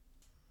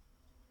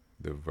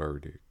The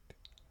verdict.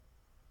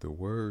 The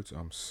words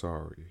 "I'm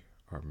sorry"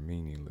 are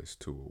meaningless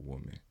to a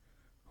woman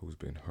who's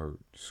been hurt,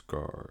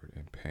 scarred,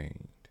 and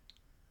pained.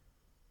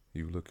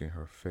 You look in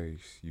her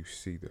face, you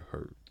see the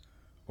hurt.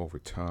 Over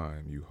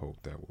time, you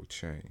hope that will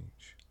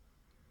change.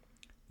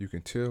 You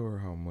can tell her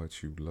how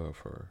much you love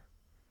her.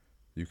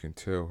 You can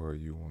tell her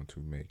you want to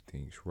make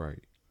things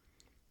right.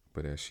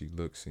 But as she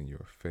looks in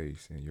your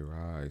face and your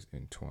eyes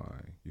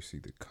entwine, you see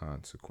the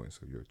consequence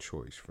of your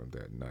choice from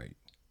that night.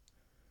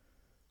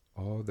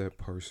 All that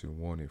person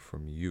wanted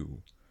from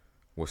you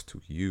was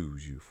to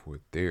use you for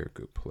their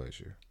good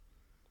pleasure.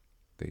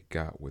 They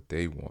got what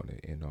they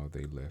wanted, and all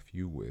they left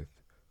you with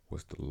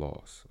was the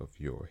loss of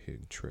your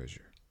hidden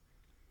treasure.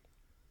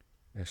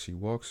 As she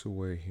walks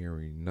away,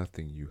 hearing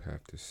nothing you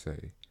have to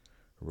say,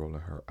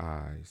 rolling her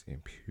eyes in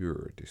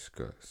pure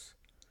disgust,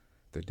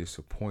 the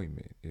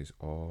disappointment is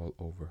all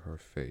over her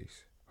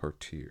face. Her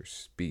tears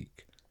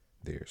speak.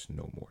 There's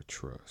no more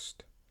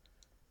trust.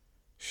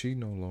 She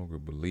no longer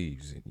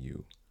believes in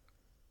you.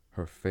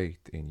 Her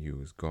faith in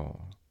you is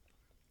gone.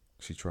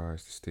 She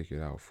tries to stick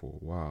it out for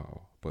a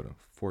while, but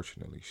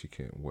unfortunately, she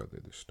can't weather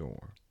the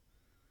storm.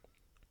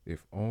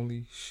 If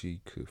only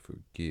she could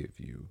forgive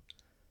you,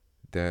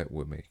 that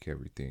would make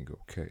everything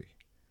okay.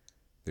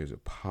 There's a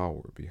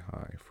power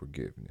behind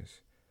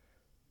forgiveness.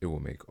 It will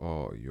make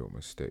all your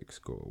mistakes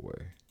go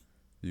away.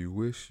 You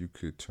wish you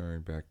could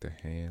turn back the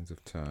hands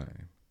of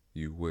time.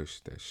 You wish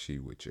that she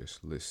would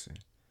just listen.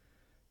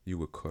 You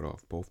would cut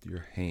off both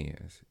your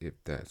hands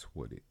if that's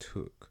what it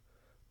took,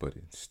 but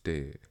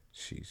instead,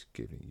 she's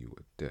giving you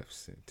a death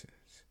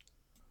sentence.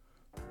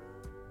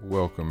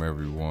 Welcome,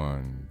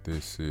 everyone.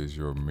 This is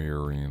your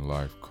mirroring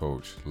life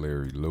coach,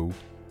 Larry Lou,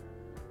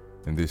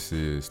 and this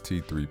is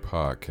T3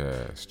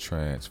 Podcast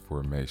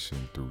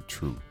Transformation Through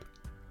Truth.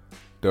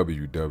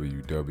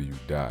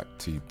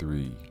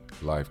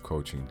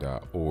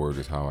 www.t3lifecoaching.org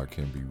is how I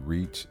can be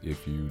reached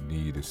if you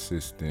need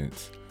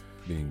assistance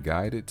being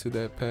guided to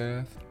that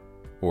path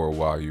or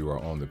while you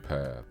are on the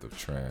path of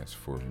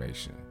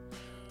transformation.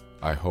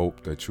 I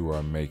hope that you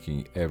are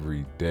making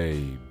every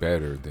day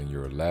better than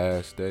your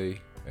last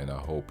day, and I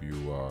hope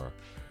you are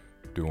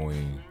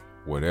doing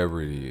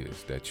whatever it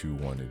is that you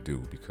want to do,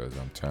 because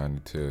I'm trying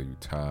to tell you,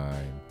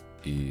 time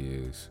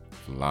is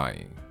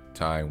flying.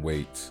 Time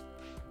waits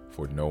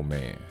for no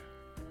man.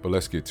 But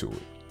let's get to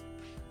it.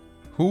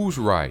 Who's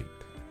right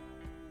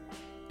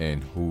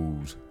and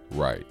who's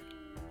right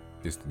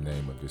is the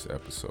name of this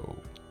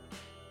episode.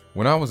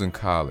 When I was in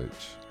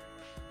college,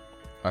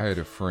 I had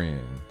a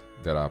friend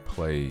that I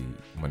played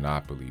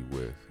Monopoly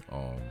with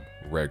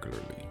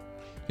regularly.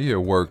 He had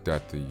worked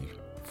at the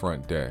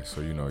front desk. So,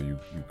 you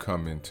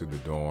come into the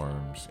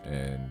dorms,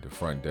 and the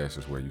front desk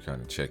is where you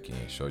kind of check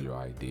in, show your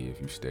ID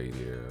if you stay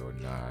there or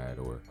not,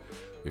 or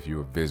if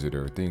you're a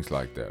visitor, things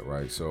like that,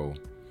 right? So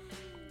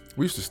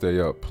we used to stay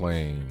up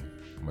playing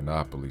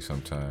Monopoly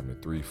sometime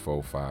at 3,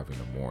 4, 5 in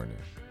the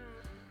morning.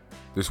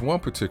 This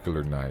one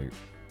particular night,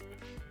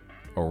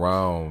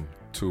 around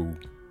 2,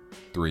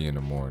 3 in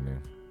the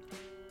morning,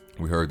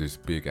 we heard this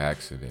big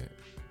accident.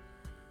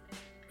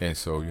 And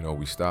so,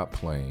 we stopped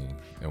playing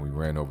and we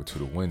ran over to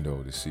the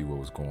window to see what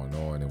was going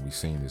on. And we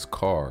seen this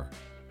car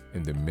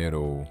in the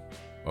middle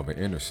of an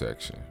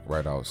intersection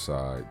right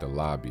outside the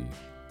lobby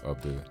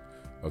of the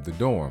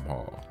dorm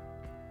hall.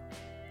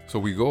 So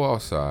we go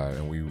outside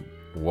and we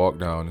walk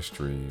down the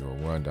street or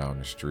run down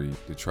the street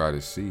to try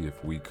to see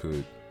if we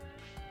could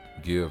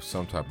give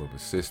some type of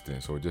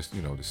assistance or just,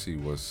 to see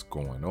what's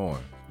going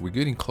on. We're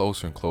getting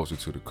closer and closer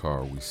to the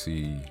car. We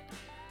see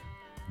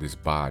this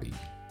body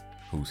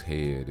whose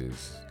head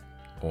is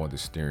on the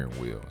steering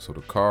wheel. So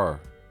the car,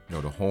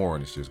 the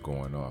horn is just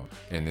going off,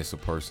 and it's a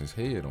person's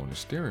head on the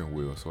steering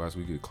wheel. So as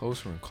we get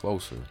closer and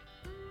closer,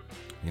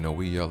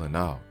 we yelling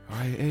out, "All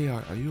right, hey,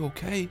 are you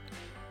okay?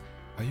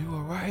 Are you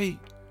all right?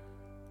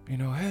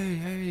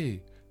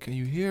 Hey, can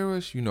you hear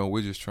us?"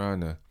 We're just trying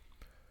to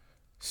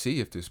see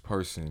if this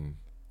person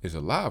is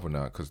alive or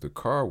not, because the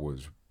car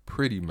was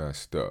pretty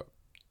messed up.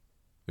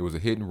 It was a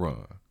hit and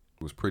run.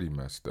 It was pretty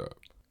messed up.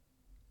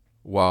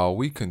 While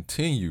we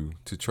continue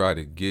to try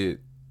to get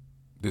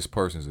this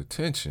person's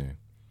attention,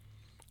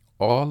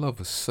 all of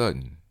a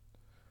sudden,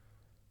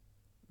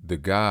 the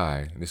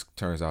guy, and this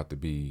turns out to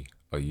be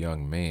a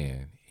young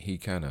man, he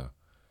kind of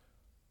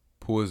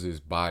pulls his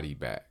body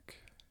back,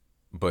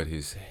 but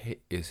his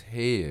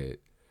head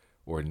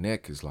or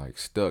neck is like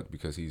stuck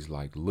because he's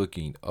like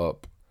looking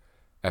up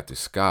at the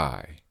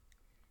sky.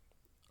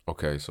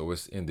 Okay, so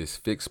it's in this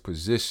fixed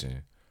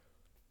position,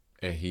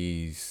 and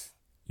he's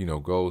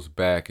goes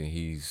back, and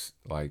he's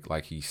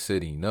like he's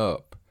sitting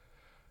up,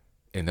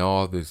 and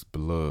all this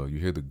blood, you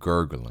hear the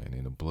gurgling,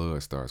 and the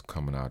blood starts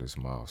coming out his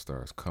mouth,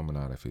 starts coming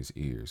out of his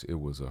ears. It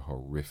was a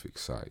horrific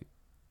sight.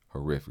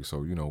 Horrific. So,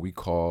 we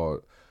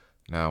called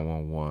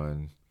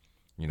 911.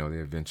 They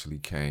eventually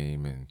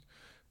came and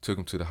took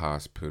him to the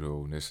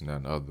hospital, and this and that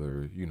and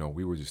other.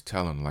 We were just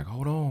telling him, like,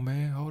 hold on,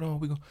 man, hold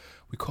on. We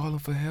calling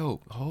for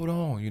help. Hold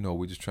on.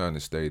 We're just trying to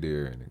stay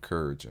there and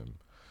encourage him.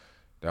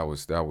 That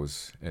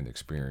was an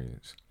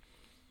experience.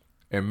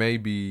 And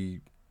maybe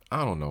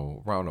I don't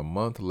know, around a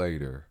month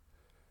later,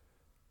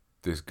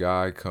 this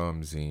guy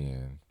comes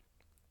in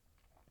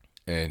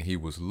and he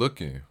was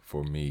looking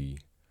for me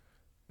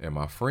and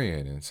my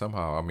friend. And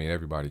somehow, I mean,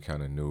 everybody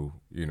kind of knew,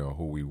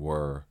 who we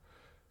were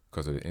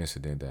because of the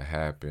incident that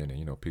happened.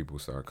 And, people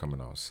started coming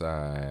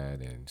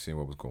outside and seeing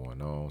what was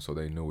going on. So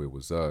they knew it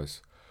was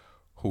us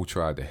who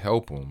tried to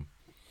help him.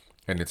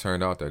 And it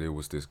turned out that it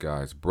was this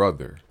guy's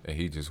brother. And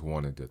he just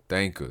wanted to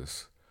thank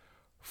us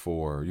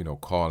for,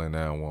 calling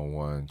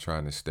 911,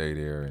 trying to stay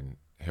there and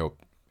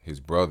help his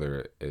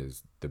brother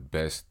as the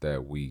best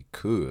that we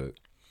could.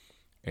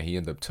 And he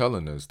ended up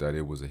telling us that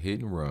it was a hit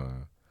and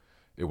run.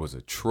 It was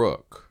a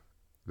truck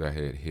that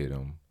had hit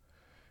him.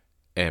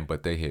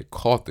 But they had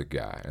caught the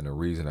guy. And the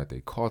reason that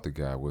they caught the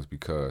guy was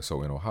because,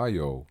 so in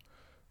Ohio,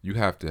 you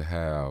have to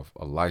have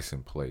a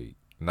license plate,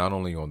 not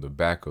only on the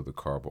back of the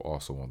car, but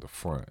also on the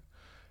front.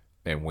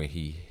 And when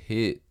he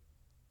hit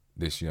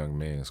this young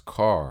man's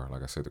car,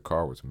 like I said, the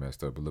car was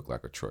messed up. It looked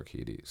like a truck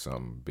hit it,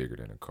 something bigger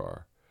than a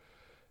car.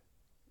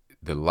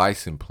 The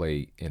license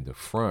plate in the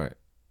front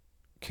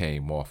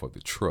came off of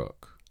the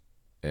truck.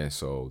 And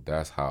so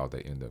that's how they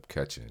end up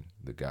catching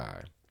the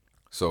guy.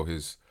 So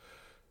his,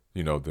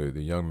 the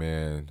young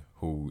man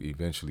who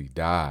eventually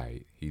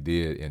died, he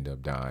did end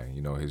up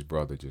dying. His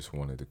brother just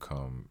wanted to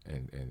come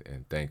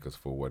and thank us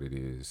for what it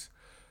is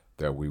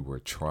that we were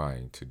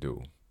trying to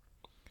do.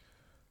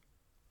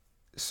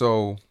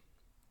 So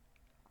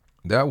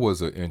that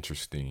was an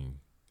interesting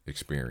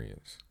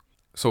experience.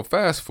 So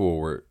fast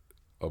forward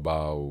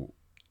about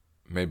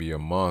maybe a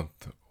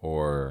month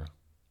or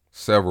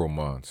several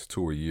months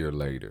to a year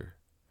later,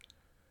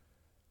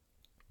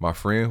 my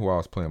friend who I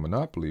was playing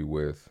Monopoly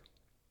with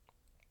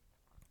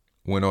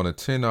went on a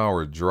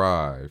 10-hour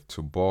drive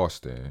to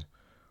Boston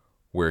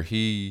where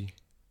he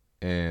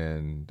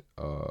and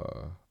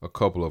a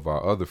couple of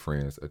our other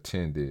friends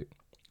attended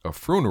a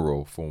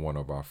funeral for one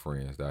of our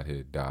friends that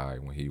had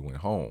died when he went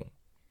home.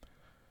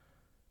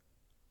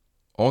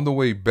 On the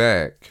way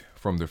back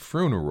from the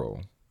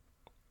funeral,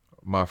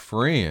 my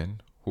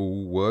friend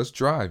who was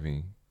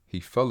driving, he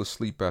fell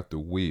asleep at the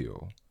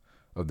wheel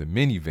of the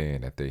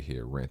minivan that they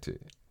had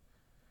rented.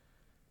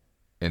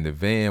 And the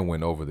van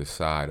went over the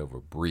side of a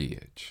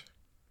bridge.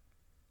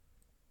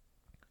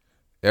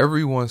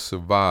 Everyone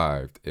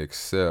survived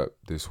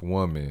except this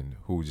woman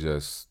who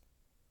just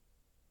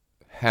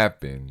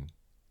happened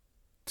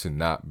to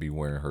not be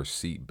wearing her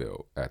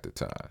seatbelt at the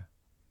time.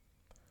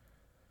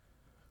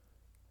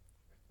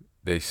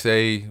 They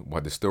say,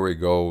 the story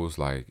goes,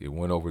 like it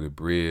went over the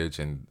bridge,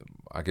 and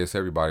I guess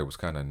everybody was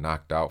kind of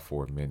knocked out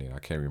for a minute. I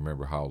can't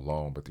remember how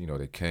long, but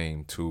they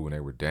came to and they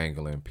were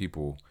dangling.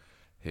 People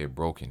had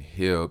broken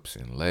hips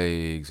and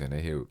legs, and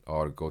they had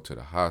all to go to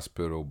the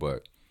hospital.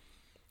 But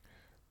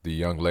the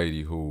young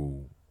lady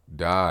who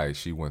died,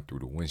 she went through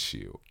the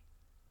windshield.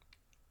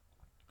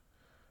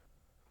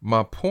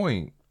 My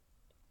point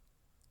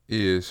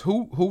is,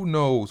 who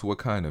knows what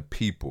kind of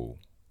people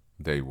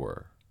they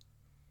were?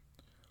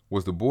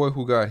 Was the boy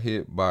who got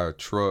hit by a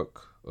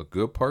truck a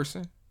good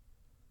person?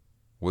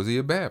 Was he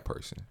a bad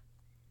person?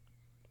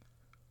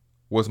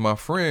 Was my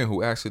friend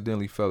who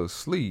accidentally fell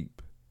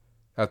asleep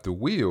at the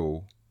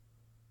wheel,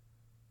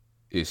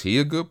 is he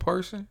a good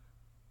person?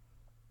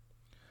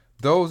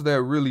 Those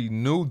that really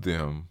knew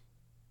them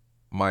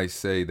might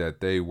say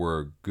that they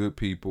were good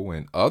people,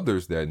 and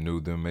others that knew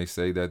them may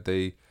say that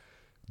they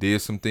did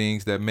some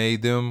things that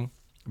made them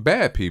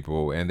bad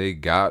people and they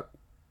got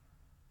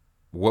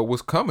what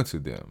was coming to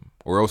them,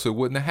 or else it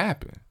wouldn't have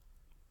happened.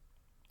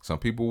 Some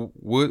people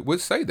would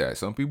say that.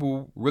 Some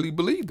people really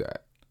believe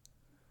that.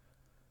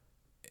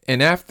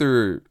 And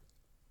after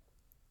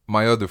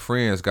my other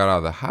friends got out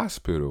of the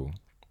hospital,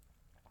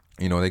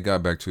 they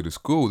got back to the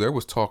school, there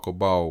was talk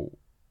about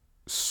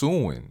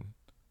suing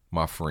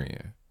my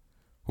friend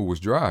who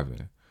was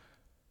driving,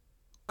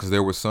 because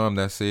there were some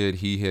that said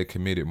he had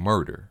committed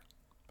murder.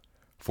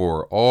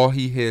 For all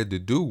he had to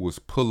do was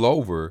pull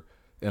over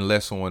and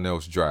let someone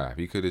else drive.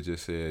 He could have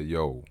just said,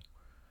 yo,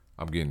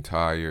 I'm getting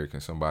tired.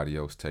 Can somebody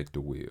else take the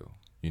wheel?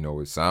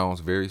 It sounds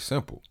very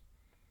simple.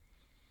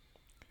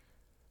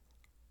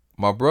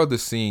 My brother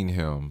seen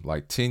him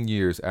like 10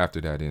 years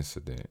after that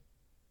incident.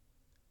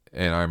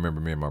 And I remember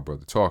me and my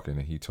brother talking,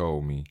 and he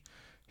told me,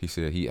 he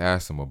said he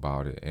asked him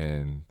about it.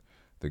 And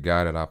the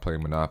guy that I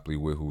played Monopoly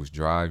with, who was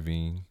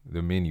driving the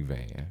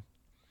minivan,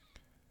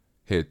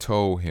 had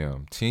told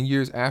him 10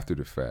 years after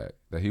the fact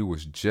that he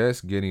was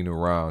just getting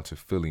around to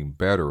feeling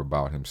better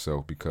about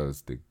himself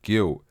because the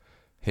guilt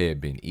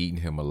had been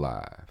eating him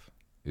alive,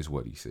 is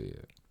what he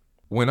said.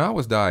 When I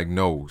was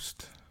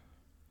diagnosed,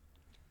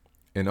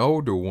 an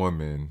older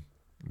woman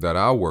that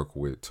I work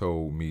with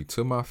told me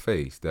to my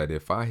face that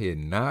if I had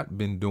not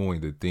been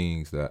doing the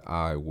things that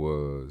I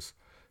was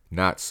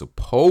not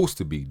supposed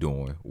to be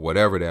doing,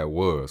 whatever that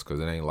was, because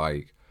it ain't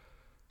like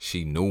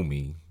she knew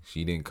me.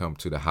 She didn't come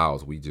to the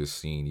house. We just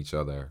seen each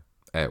other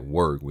at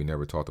work. We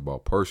never talked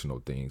about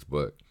personal things,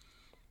 but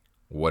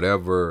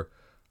whatever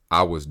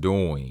I was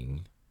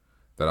doing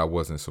that I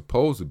wasn't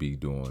supposed to be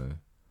doing,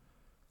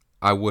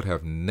 I would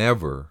have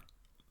never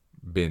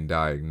been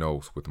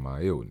diagnosed with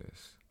my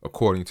illness,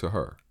 according to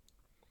her.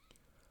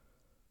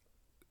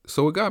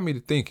 So it got me to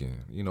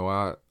thinking,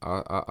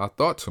 I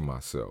thought to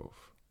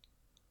myself,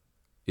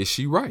 is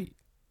she right?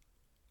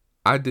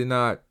 I did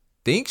not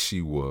think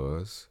she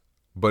was,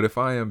 but if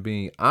I am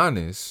being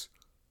honest,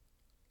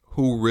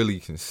 who really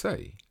can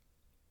say?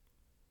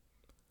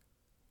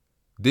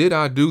 Did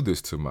I do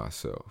this to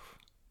myself?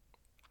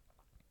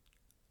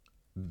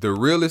 The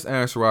realest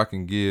answer I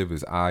can give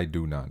is I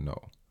do not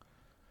know.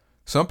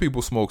 Some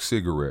people smoke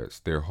cigarettes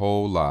their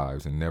whole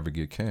lives and never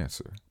get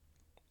cancer.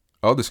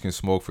 Others can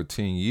smoke for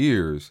 10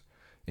 years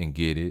and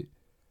get it.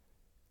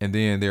 And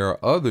then there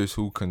are others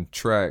who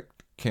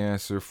contract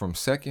cancer from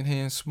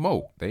secondhand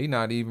smoke. They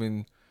not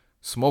even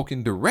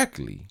smoking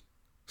directly,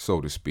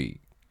 so to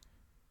speak,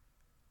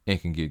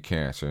 and can get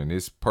cancer. And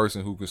this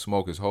person who can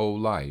smoke his whole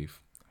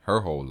life,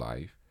 her whole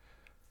life,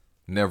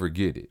 never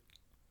get it.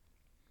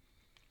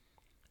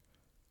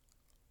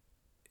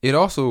 It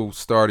also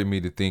started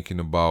me to thinking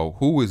about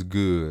who is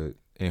good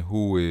and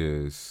who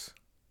is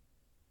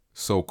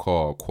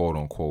so-called quote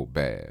unquote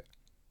bad.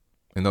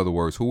 In other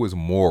words, who is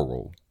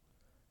moral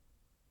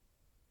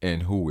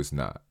and who is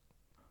not.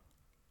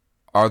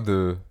 Are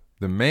the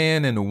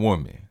man and the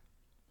woman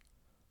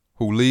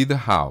who leave the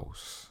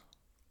house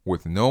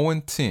with no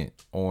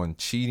intent on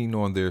cheating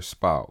on their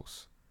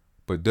spouse,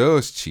 but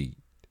does cheat,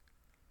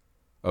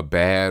 a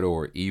bad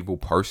or evil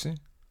person?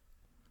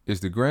 Is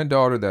the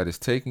granddaughter that is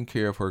taking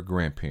care of her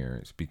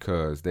grandparents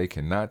because they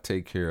cannot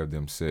take care of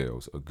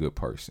themselves a good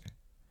person?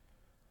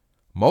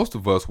 Most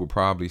of us would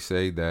probably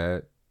say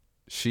that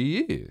she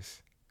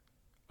is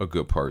a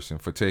good person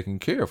for taking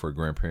care of her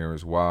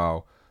grandparents,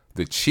 while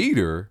the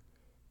cheater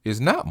is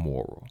not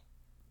moral.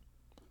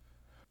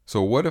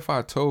 So what if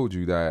I told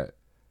you that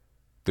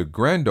the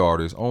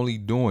granddaughter is only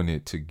doing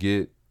it to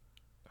get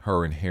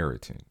her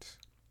inheritance?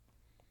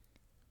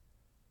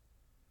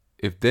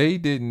 If they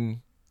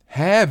didn't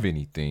have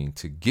anything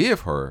to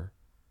give her,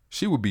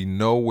 she would be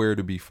nowhere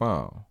to be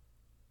found.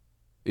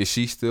 Is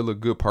she still a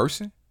good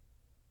person?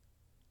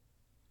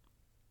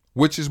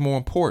 Which is more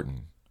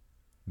important,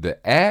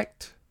 the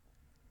act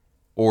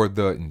or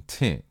the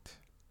intent?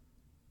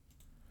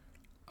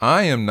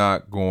 I am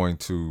not going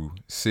to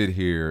sit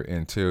here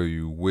and tell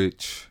you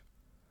which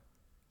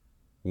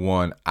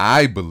one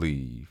I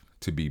believe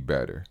to be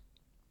better.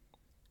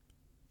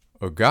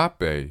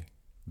 Agape,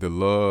 the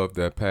love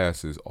that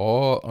passes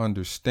all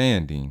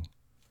understanding,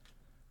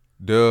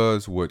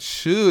 does what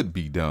should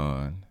be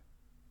done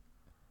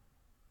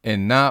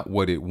and not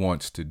what it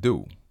wants to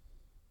do.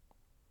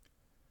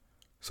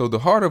 So the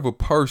heart of a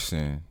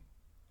person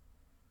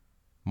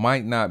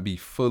might not be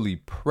fully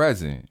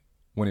present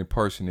when a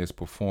person is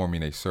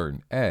performing a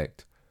certain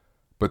act,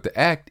 but the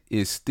act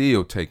is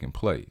still taking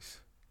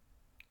place.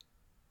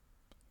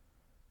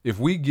 If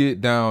we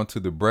get down to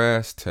the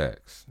brass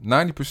tacks,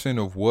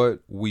 90% of what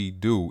we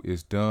do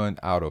is done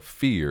out of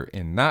fear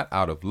and not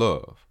out of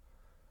love.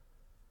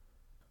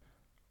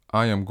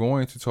 I am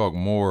going to talk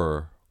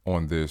more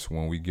on this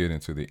when we get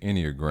into the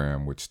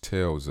Enneagram, which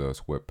tells us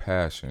what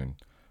passion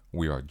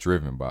we are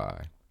driven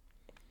by.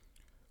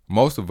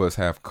 Most of us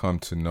have come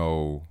to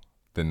know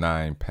the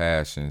 9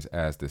 passions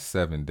as the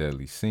 7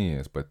 deadly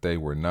sins, but they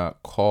were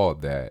not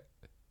called that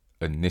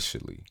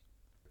initially.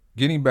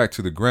 Getting back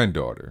to the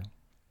granddaughter,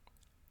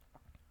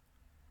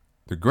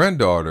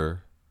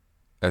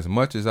 as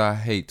much as I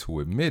hate to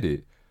admit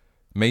it,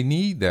 may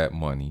need that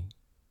money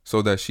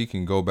so that she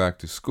can go back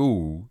to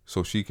school,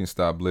 so she can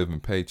stop living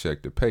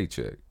paycheck to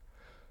paycheck.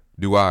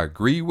 Do I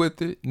agree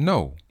with it?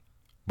 No,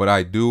 but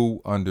I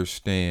do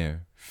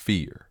understand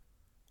fear.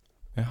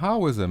 And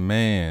how is a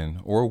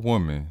man or a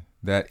woman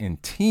that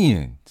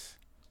intends,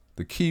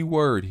 the key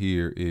word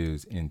here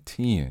is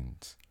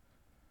intends,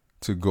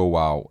 to go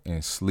out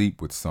and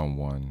sleep with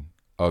someone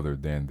other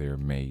than their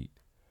mate,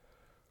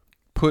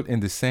 put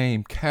in the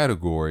same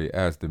category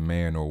as the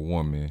man or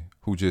woman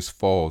who just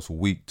falls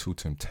weak to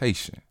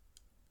temptation?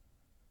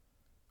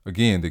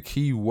 Again, the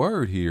key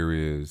word here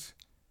is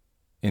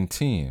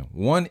intend.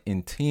 One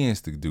intends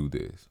to do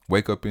this.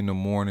 Wake up in the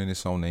morning,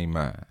 it's on their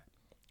mind.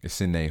 It's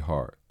in their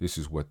heart. This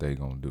is what they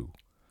gonna do.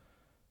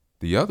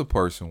 The other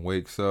person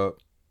wakes up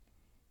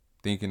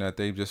thinking that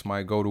they just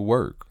might go to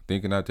work,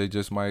 thinking that they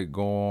just might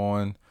go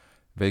on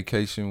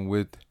vacation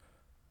with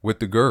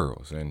the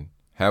girls and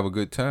have a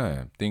good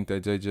time, think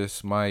that they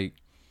just might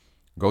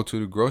go to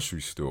the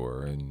grocery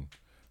store and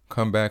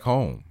come back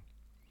home,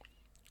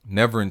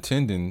 never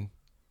intending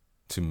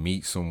to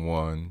meet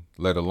someone,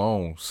 let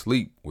alone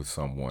sleep with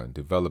someone,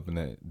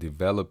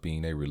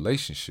 developing a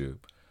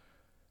relationship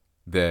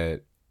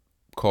that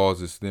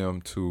causes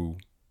them to,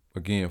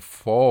 again,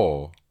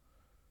 fall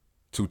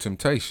to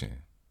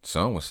temptation.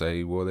 Some would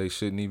say, well, they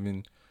shouldn't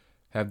even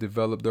have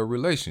developed a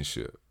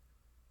relationship.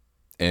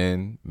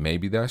 And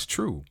maybe that's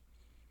true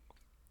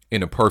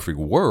in a perfect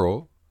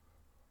world,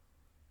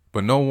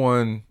 but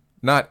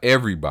not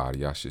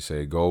everybody, I should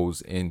say,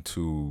 goes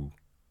into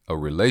a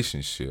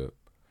relationship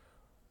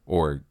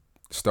or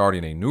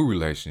starting a new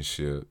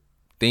relationship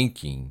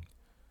thinking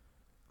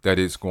that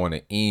it's going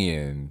to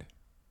end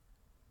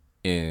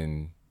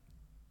in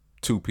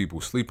two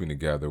people sleeping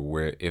together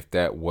where if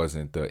that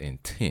wasn't the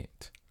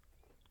intent.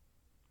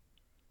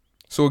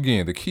 So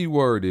again, the key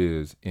word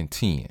is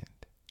intend.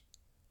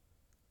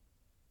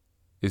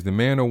 Is the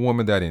man or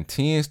woman that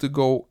intends to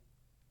go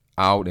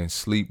out and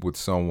sleep with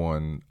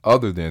someone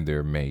other than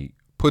their mate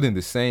put in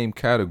the same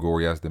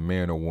category as the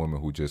man or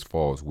woman who just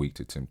falls weak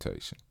to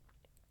temptation?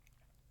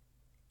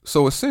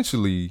 So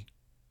essentially,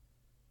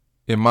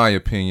 in my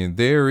opinion,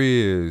 there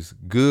is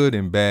good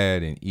and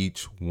bad in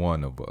each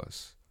one of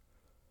us.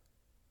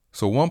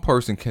 So one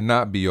person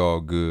cannot be all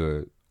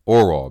good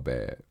or all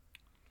bad.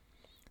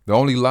 The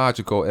only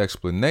logical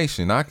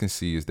explanation I can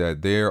see is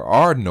that there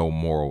are no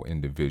moral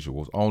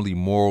individuals, only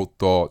moral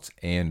thoughts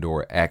and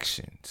or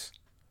actions.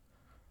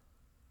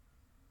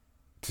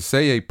 To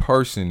say a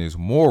person is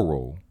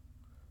moral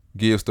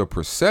gives the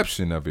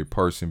perception of a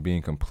person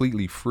being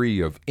completely free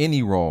of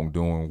any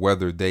wrongdoing,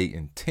 whether they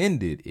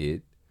intended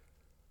it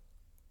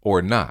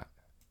or not.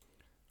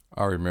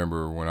 I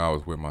remember when I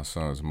was with my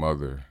son's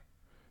mother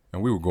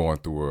and we were going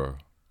through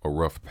a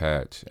rough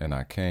patch, and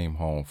I came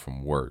home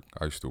from work.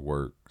 I used to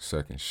work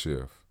second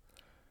shift.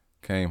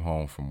 Came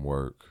home from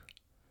work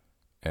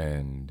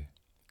and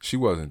she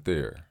wasn't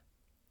there.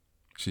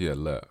 She had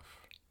left.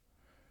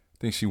 I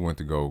think she went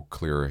to go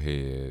clear her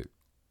head,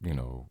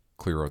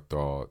 clear her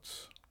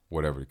thoughts,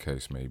 whatever the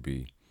case may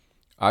be.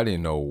 I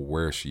didn't know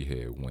where she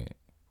had went.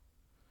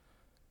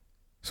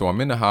 So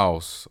I'm in the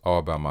house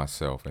all by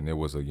myself, and there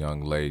was a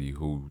young lady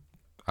who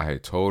I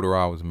had told her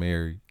I was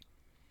married,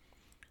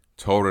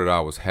 told her that I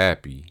was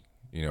happy.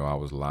 I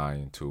was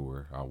lying to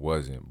her. I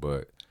wasn't,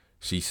 but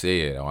she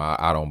said,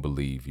 I don't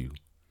believe you.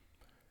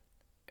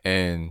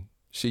 And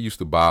she used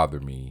to bother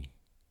me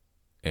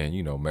and,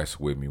 mess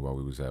with me while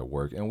we was at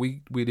work. And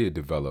we did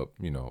develop,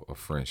 a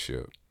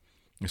friendship.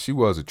 And she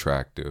was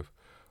attractive,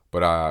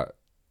 but I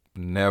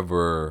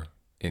never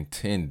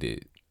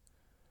intended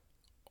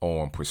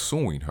on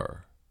pursuing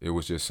her. It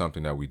was just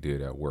something that we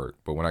did at work.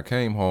 But when I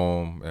came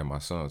home and my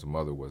son's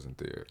mother wasn't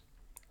there,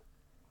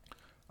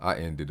 I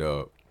ended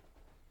up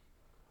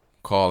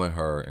calling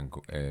her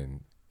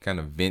and kind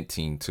of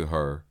venting to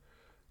her,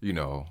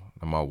 that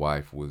my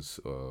wife was,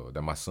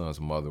 that my son's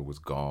mother was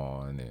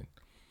gone and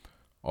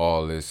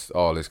all this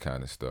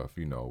kind of stuff,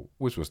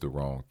 which was the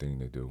wrong thing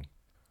to do.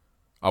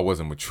 I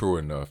wasn't mature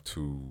enough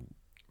to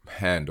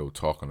handle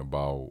talking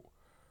about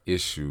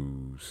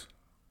issues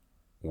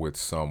with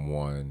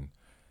someone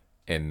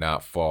and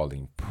not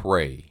falling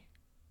prey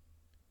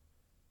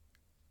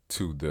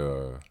to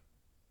the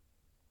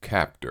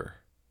captor.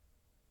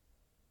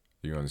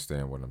 You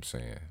understand what I'm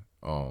saying?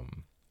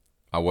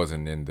 I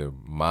wasn't in the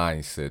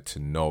mindset to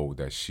know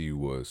that she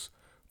was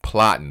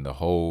plotting the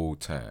whole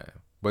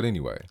time. But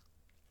anyway,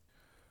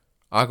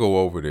 I go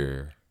over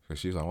there. So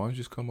she's like, why don't you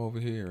just come over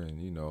here and,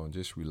 and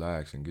just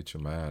relax and get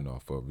your mind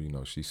off of,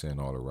 she's saying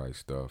all the right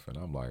stuff. And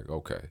I'm like,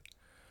 okay.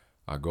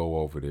 I go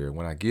over there.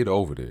 When I get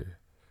over there,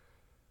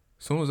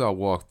 as soon as I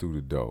walk through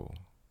the door,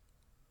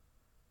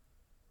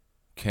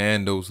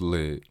 candles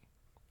lit,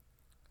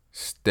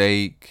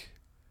 steak,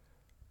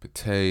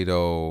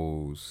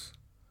 potatoes,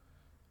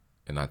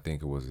 and I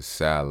think it was a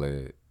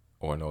salad,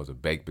 or no, it was a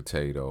baked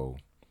potato.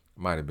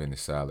 It might have been a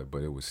salad,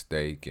 but it was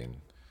steak.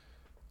 And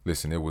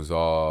listen, it was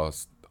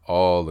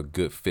all the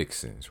good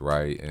fixings,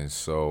 right? And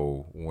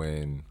so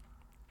when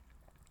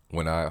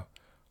I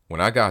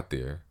got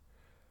there,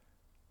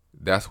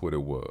 that's what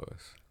it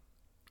was.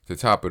 To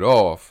top it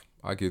off,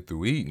 I get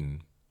through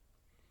eating.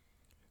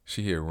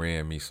 She had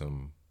ran me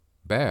some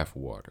bath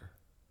water.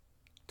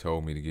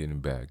 Told me to get in the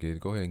bath.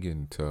 Go ahead and get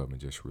in the tub and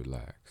just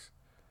relax.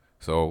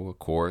 So of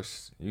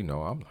course,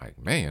 I'm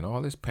like, man,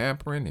 all this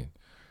pampering, and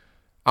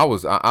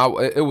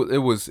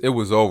it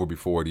was over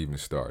before it even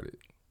started.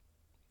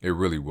 It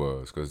really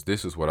was, because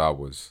this is what I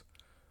was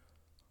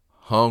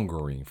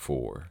hungering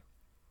for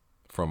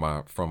from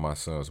my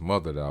son's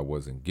mother that I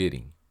wasn't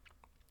getting.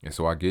 And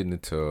so I get in the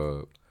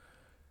tub.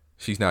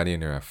 She's not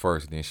in there at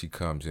first. Then she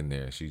comes in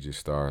there and she just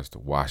starts to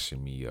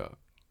washing me up,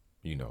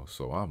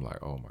 So I'm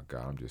like, oh my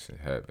God, I'm just in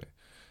heaven.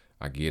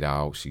 I get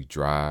out. She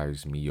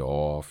drives me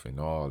off and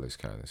all this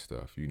kind of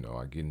stuff.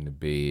 I get in the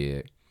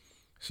bed.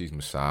 She's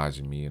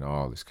massaging me and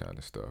all this kind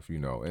of stuff,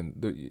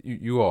 And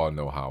you all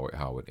know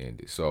how it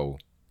ended. So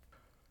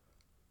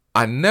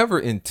I never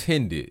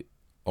intended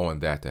on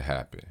that to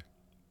happen.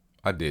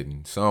 I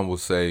didn't. Some will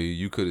say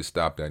you could have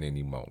stopped at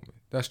any moment.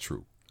 That's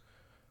true.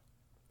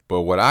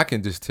 But what I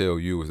can just tell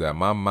you is that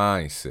my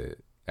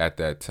mindset at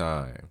that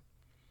time,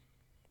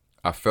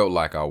 I felt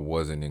like I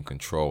wasn't in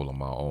control of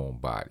my own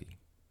body.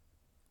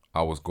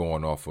 I was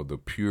going off of the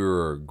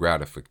pure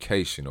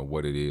gratification of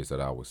what it is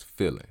that I was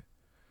feeling.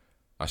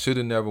 I should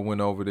have never went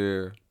over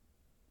there,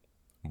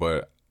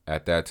 but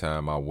at that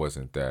time I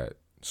wasn't that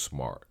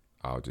smart.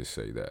 I'll just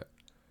say that.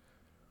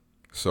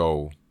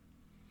 So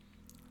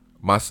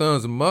my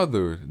son's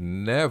mother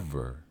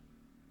never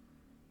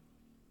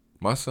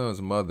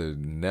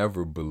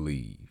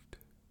believed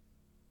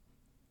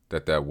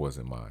that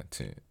wasn't my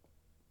intent.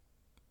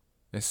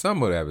 And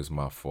some of that is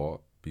my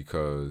fault,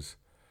 because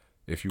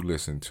if you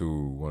listen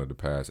to one of the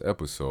past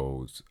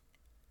episodes,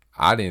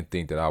 I didn't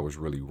think that I was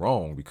really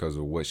wrong because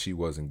of what she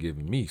wasn't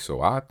giving me.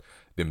 So I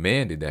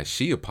demanded that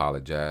she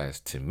apologize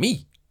to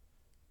me,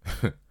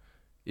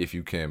 if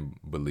you can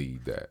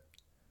believe that.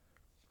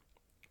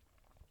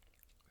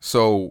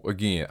 So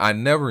again, I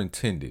never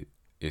intended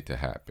it to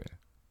happen,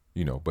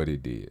 but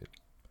it did.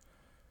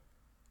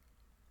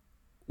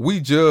 We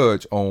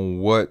judge on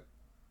what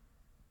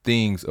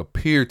things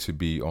appear to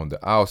be on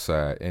the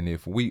outside, and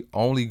if we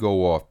only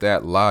go off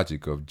that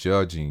logic of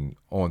judging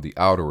on the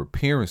outer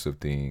appearance of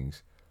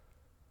things,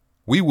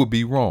 we will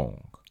be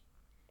wrong.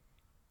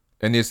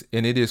 And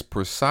it is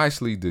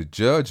precisely the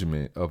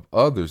judgment of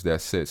others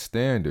that set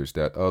standards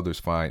that others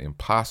find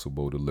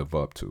impossible to live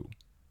up to.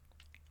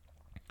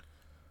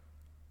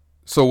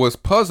 So what's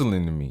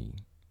puzzling to me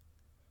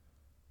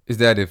is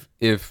that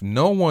if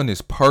no one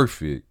is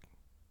perfect,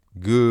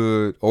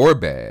 good or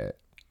bad,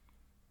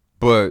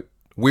 but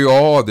we're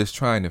all just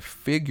trying to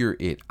figure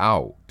it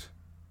out,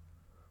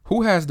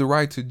 who has the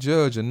right to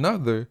judge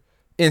another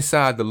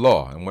inside the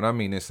law? And when I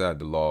mean inside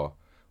the law,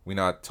 we're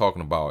not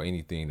talking about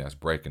anything that's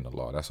breaking the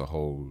law. That's a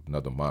whole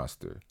nother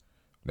monster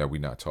that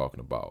we're not talking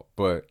about.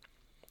 But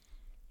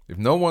if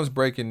no one's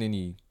breaking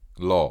any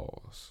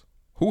laws,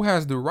 who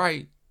has the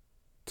right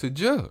to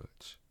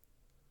judge?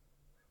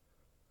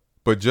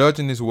 But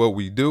judging is what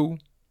we do.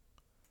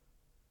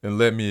 And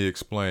let me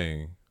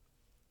explain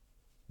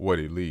what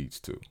it leads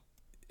to.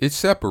 It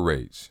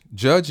separates.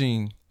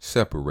 Judging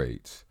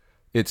separates.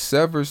 It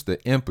severs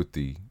the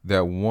empathy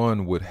that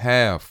one would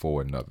have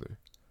for another.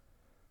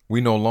 We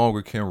no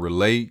longer can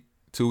relate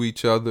to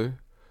each other.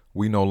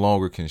 We no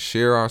longer can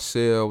share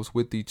ourselves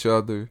with each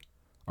other,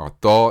 our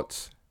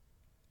thoughts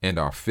and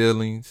our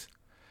feelings.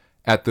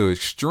 At the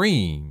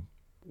extreme,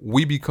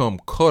 we become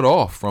cut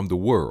off from the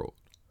world.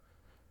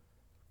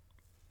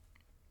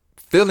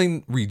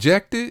 Feeling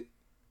rejected,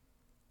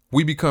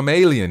 we become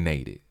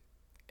alienated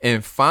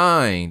and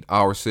find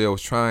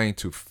ourselves trying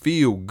to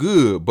feel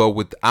good, but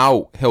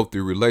without healthy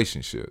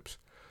relationships.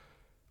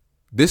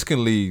 This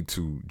can lead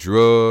to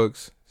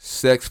drugs,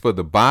 sex for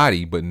the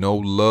body, but no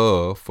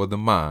love for the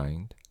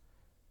mind,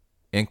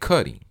 and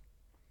cutting.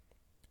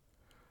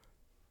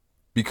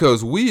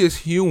 Because we as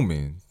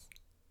human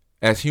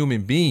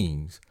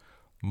beings,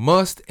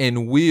 must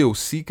and will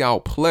seek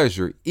out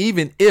pleasure,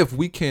 even if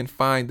we can't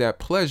find that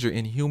pleasure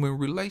in human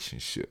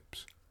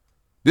relationships.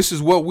 This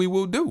is what we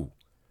will do.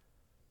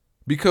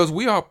 Because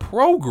we are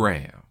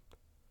programmed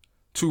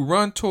to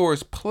run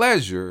towards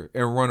pleasure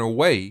and run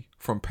away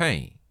from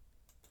pain.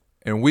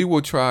 And we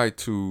will try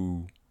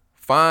to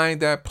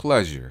find that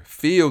pleasure,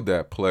 feel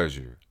that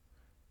pleasure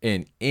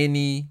in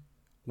any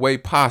way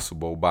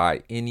possible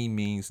by any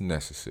means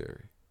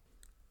necessary.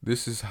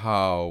 This is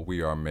how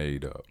we are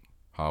made up,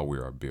 how we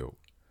are built.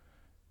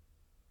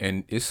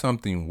 And it's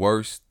something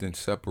worse than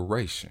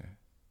separation.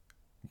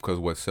 Because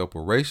what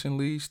separation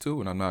leads to,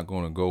 and I'm not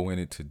going to go in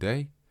it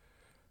today,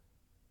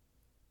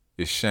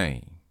 is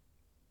shame.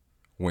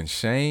 When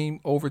shame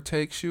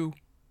overtakes you,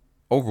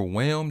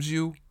 overwhelms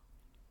you,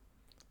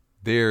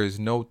 there is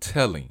no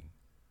telling,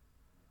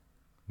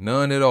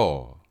 none at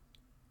all,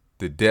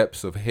 the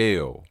depths of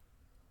hell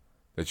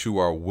that you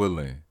are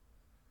willing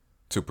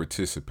to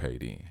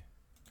participate in.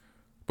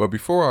 But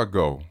before I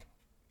go,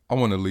 I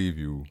want to leave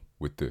you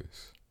with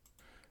this.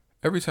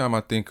 Every time I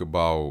think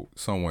about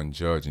someone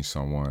judging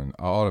someone,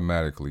 I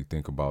automatically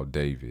think about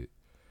David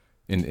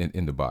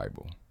in the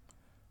Bible.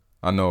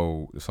 I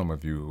know some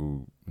of you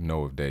who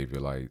know of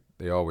David, like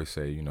they always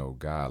say,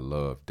 God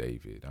loved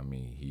David. I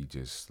mean, he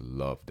just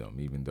loved him,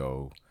 even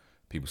though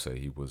people say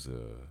he was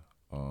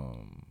a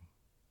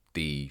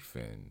thief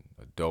and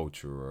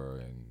adulterer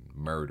and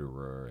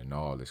murderer and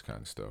all this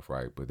kind of stuff,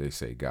 right? But they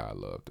say God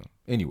loved him.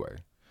 Anyway,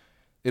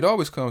 it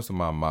always comes to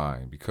my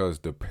mind because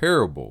the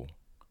parable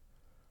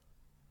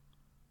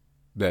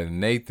that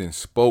Nathan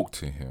spoke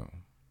to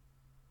him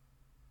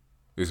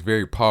is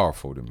very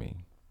powerful to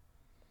me.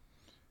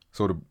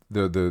 So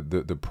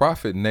the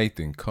prophet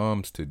Nathan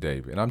comes to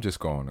David, and I'm just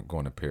going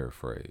to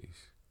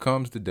paraphrase.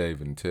 Comes to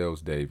David and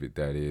tells David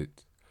that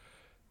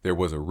there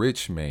was a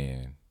rich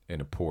man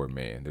and a poor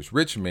man. This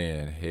rich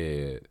man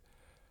had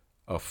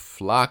a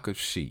flock of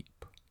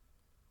sheep,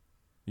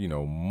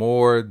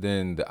 more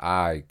than the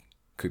eye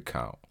could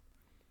count.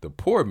 The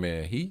poor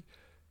man, he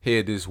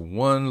had this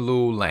one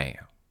little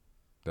lamb.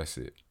 That's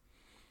it.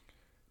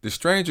 The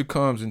stranger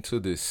comes into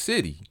this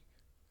city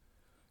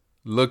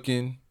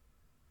looking,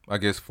 I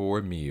guess, for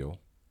a meal.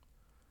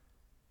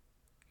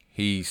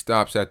 He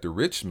stops at the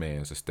rich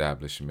man's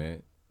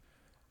establishment,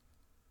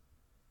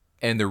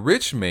 and the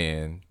rich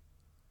man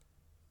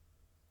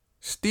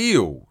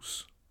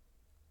steals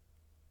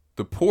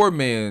the poor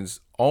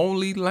man's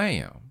only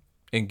lamb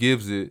and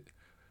gives it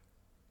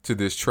to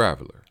this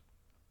traveler.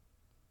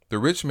 The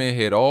rich man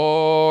had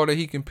all that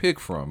he can pick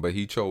from, but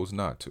he chose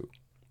not to.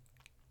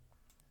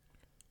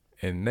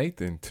 And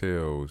Nathan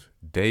tells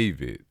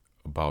David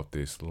about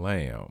this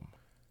lamb,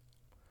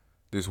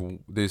 this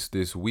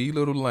wee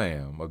little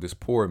lamb of this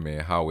poor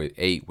man, how it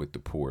ate with the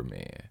poor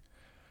man,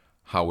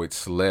 how it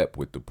slept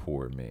with the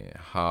poor man,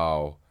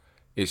 how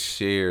it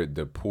shared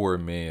the poor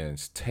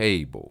man's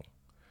table.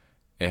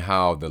 and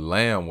how the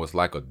lamb was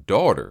like a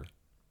daughter,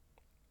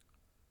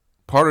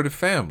 part of the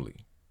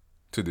family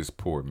to this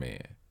poor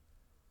man.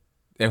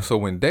 And so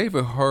when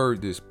David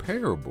heard this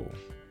parable,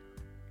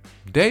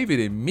 David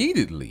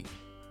immediately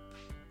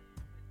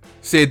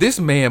said, this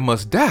man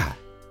must die.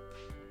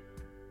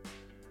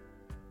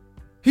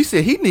 He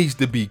said he needs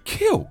to be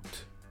killed.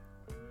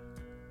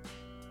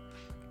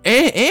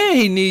 And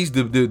he needs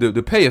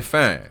to pay a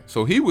fine.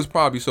 So he was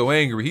probably so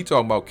angry, he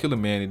talking about kill a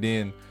man and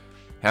then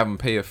have him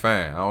pay a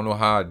fine. I don't know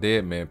how a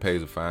dead man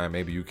pays a fine.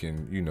 Maybe you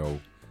can,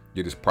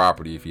 get his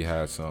property if he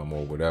has some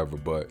or whatever.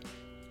 But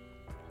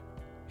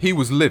he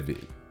was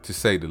livid, to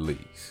say the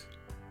least.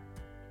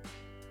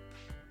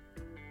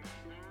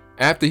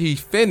 After he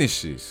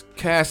finishes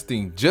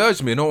casting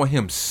judgment on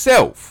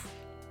himself,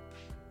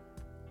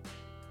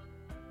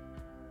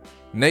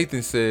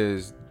 Nathan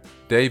says,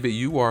 David,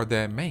 you are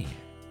that man.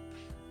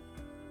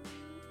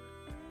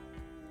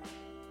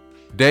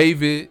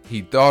 David,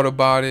 he thought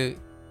about it,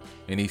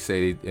 and he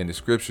said, and the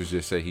scriptures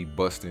just say he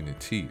bust into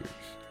tears.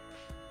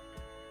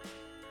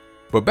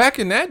 But back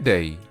in that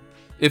day,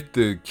 if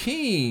the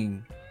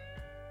king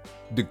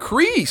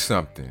decreed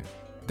something,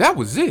 that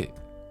was it.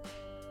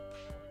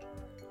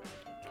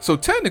 So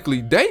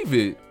technically,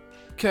 David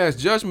cast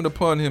judgment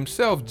upon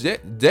himself.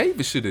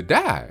 David should have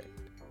died.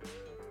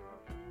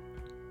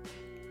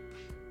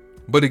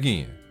 But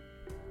again,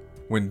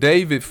 when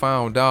David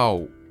found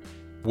out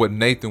what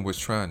Nathan was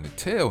trying to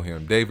tell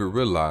him, David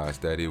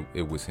realized that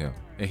it was him,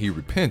 and he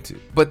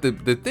repented. But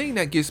the thing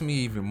that gets me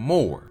even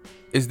more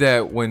is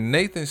that when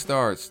Nathan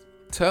starts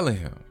telling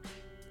him,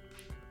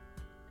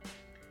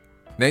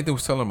 Nathan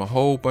was telling him a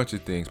whole bunch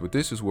of things, but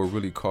this is what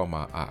really caught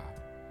my eye.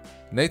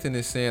 Nathan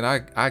is saying,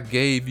 I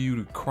gave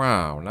you the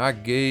crown. I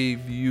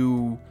gave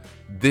you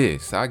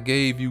this. I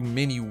gave you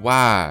many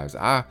wives.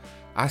 I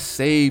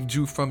saved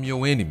you from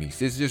your enemies.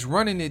 It's just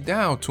running it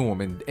down to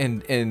him.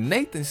 And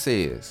Nathan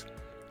says,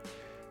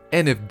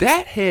 and if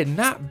that had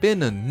not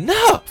been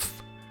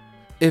enough,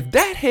 if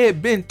that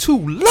had been too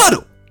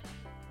little,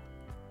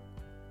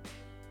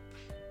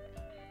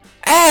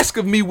 ask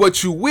of me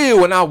what you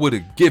will, and I would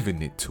have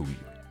given it to you.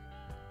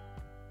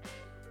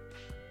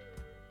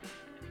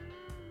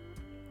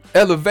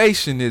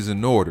 Elevation is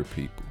in order,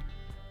 people.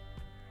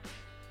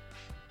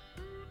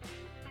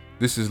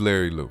 This is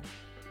Larry Lou.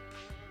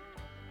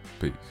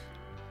 Peace.